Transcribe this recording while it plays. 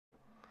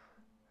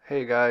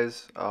Hey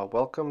guys,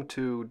 welcome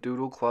to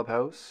Doodle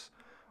Clubhouse,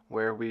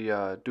 where we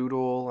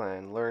doodle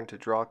and learn to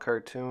draw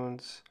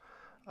cartoons.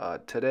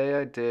 Today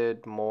I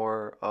did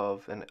more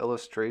of an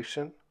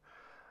illustration,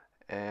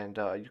 and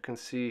you can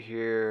see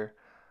here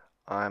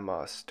I'm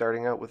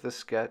starting out with a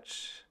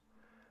sketch,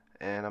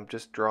 and I'm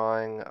just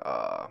drawing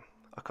a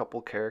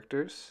couple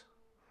characters.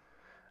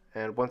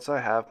 And once I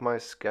have my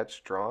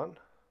sketch drawn,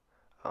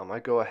 I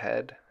go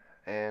ahead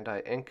and I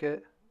ink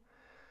it,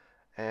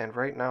 and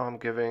right now I'm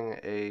giving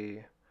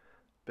a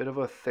bit of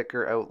a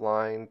thicker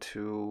outline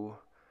to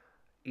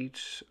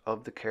each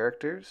of the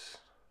characters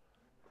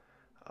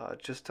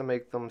just to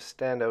make them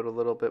stand out a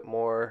little bit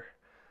more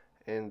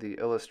in the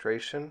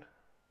illustration.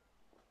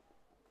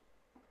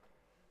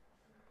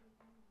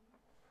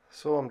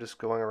 So I'm just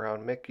going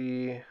around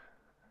Mickey,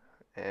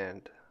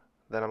 and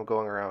then I'm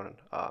going around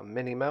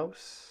Minnie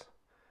Mouse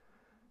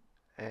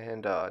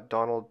and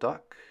Donald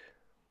Duck.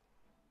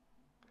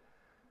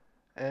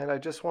 And I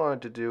just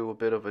wanted to do a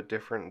bit of a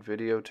different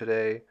video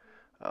today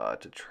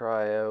to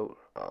try out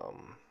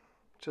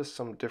just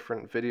some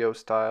different video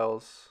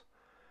styles.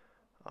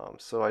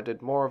 So I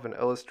did more of an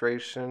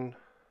illustration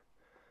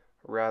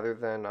rather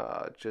than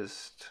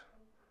just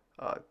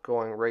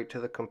going right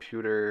to the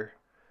computer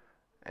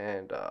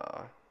and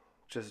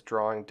just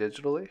drawing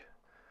digitally.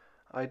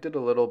 I did a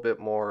little bit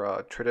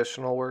more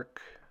traditional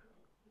work,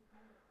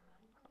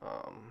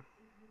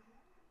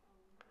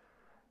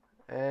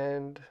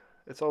 and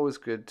it's always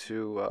good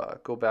to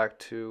go back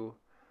to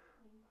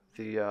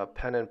the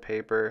pen and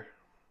paper.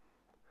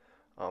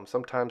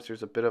 Sometimes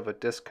there's a bit of a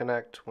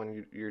disconnect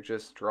when you're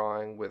just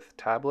drawing with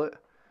tablet,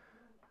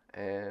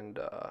 and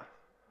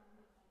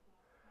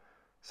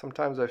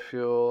sometimes I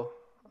feel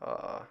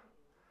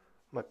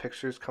my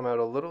pictures come out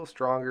a little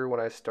stronger when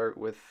I start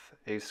with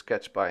a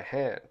sketch by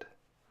hand.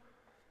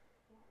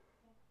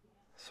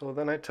 So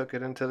then I took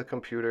it into the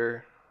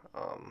computer,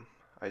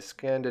 I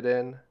scanned it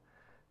in,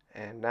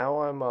 and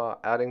now I'm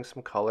adding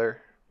some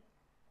color.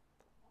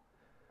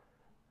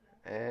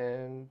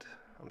 And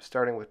I'm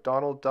starting with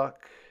Donald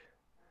Duck,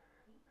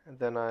 and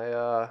then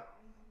I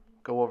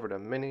go over to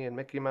Minnie and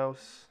Mickey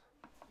Mouse.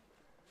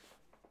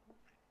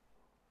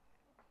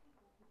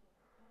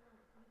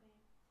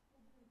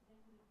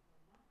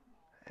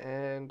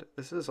 And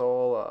this is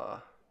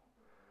all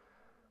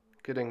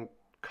getting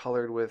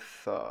colored with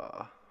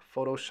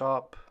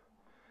Photoshop,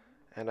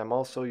 and I'm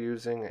also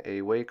using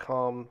a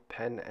Wacom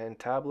pen and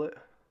tablet.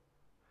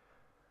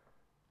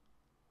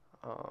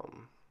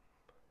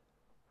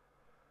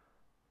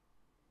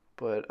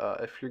 But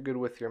if you're good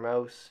with your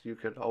mouse, you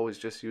could always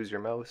just use your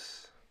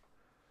mouse.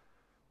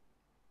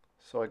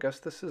 So I guess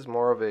this is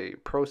more of a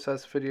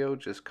process video,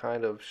 just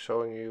kind of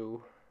showing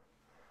you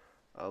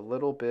a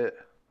little bit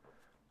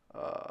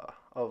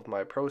of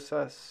my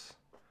process.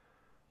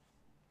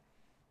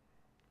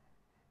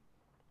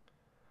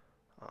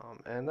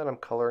 And then I'm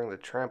coloring the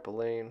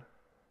trampoline.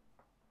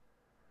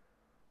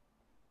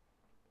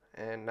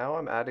 And now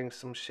I'm adding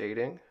some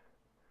shading.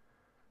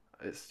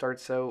 It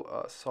starts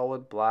out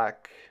solid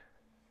black,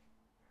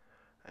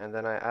 and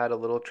then I add a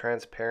little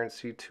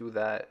transparency to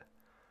that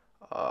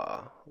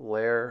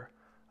layer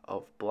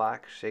of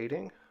black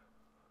shading.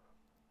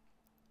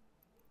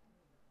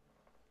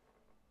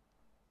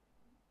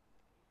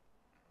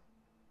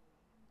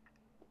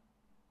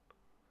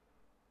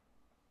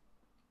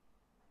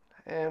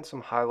 And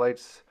some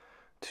highlights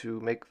to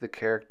make the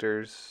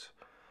characters,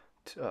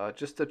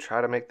 just to try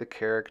to make the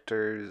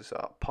characters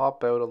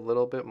pop out a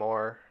little bit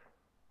more.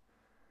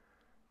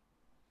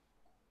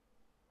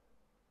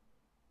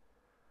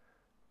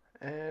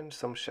 And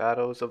some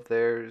shadows of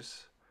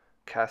theirs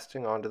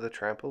casting onto the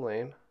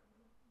trampoline,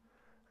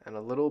 and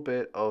a little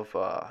bit of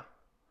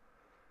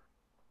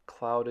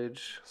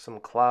cloudage,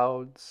 some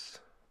clouds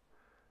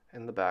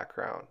in the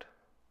background.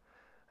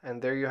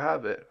 And there you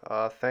have it.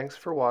 Thanks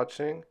for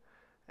watching,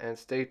 and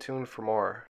stay tuned for more.